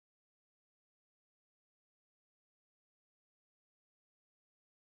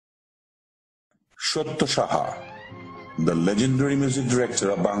Satya Saha, the legendary music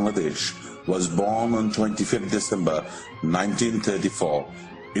director of Bangladesh, was born on 25th December 1934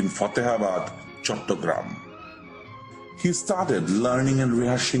 in Fatehabad, Chottogram. He started learning and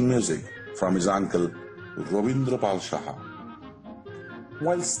rehearsing music from his uncle Rabindrapal Saha.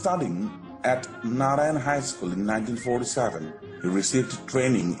 While studying at Narayan High School in 1947, he received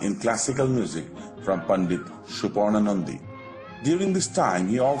training in classical music from Pandit Suparna Nandi. During this time,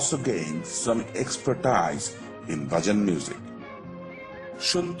 he also gained some expertise in vojon music.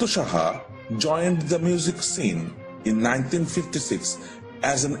 Satya Saha joined the music scene in 1956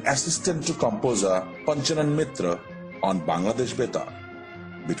 as an assistant to composer Panchanan Mitra on Bangladesh Betar.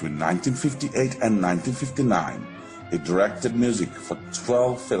 Between 1958 and 1959, he directed music for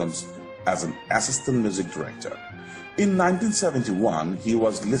 12 films as an assistant music director. In 1971, he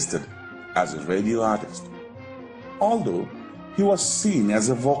was listed as a radio artist. Although he was seen as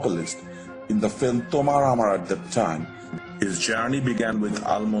a vocalist in the film Tomar Amar at that time, his journey began with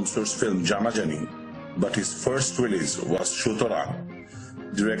Ali Mansoor's film Janajani, but his first release was Sutorang,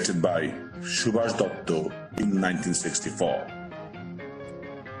 directed by Subhash Dutt in 1964.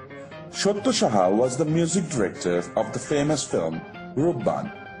 Satya Saha was the music director of the famous film Rupban.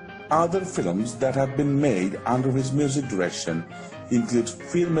 Other films that have been made under his music direction include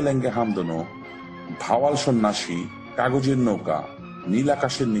Phir, milengi, duno, Bhawal, shonnashi, Kagojer, nouka, Nil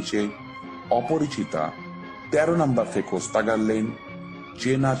Akasher Niche, Aparichita, Tero feku, ostagar,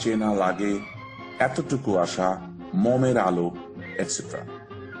 Chena, Lage, tuku, etc.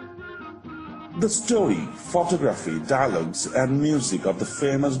 The story, photography, dialogues and music of the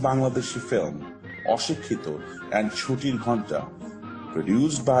famous Bangladeshi film Ashikhito and Chutir Ghanta,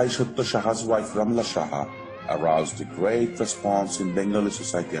 produced by Satya Saha's wife Rabindrapal Saha, aroused a great response in Bengali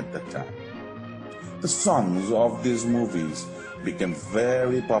society at that time. The songs of these movies became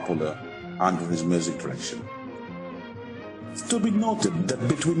very popular under his music direction. It's to be noted that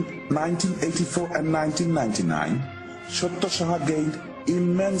between 1984 and 1999, Satya Saha gained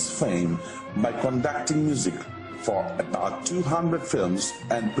immense fame by conducting music for about 200 films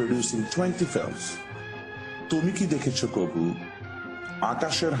and producing 20 films. Tumi ki dekhecho kogu,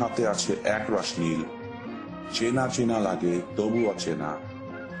 Akasher hate ache ek rash nil, Chena lage tobu achena,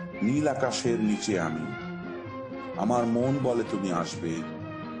 Nil Akasher Niche ami, Amar mon bole tumi ashbe,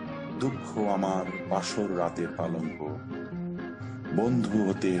 Dukkho amar bashor rater palonko, Bondhu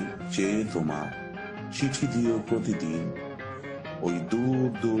hote che tomar, চিঠি দিও প্রতিদিন ওই দূর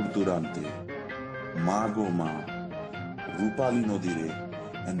দূর দূরান্তে মা গো মা রূপালী নদীরে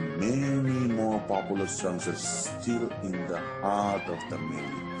and many more popular songs are still in the heart of the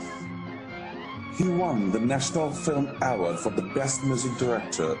millions. He won the National Film Award for the Best Music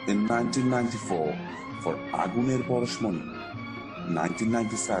Director in 1994 for Aguner Poroshmoni,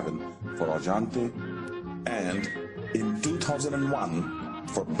 1997 for Ajante, and in 2001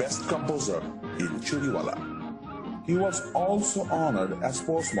 for Best Composer in Churiwala. He was also honored as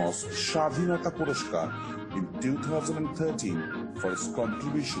Postma's Shadhinata Purushkar in 2013 for his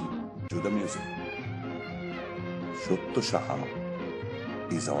contribution to the music. Satya Saha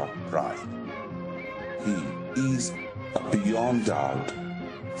is our pride. He is, beyond doubt,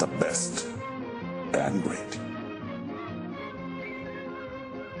 the best and great.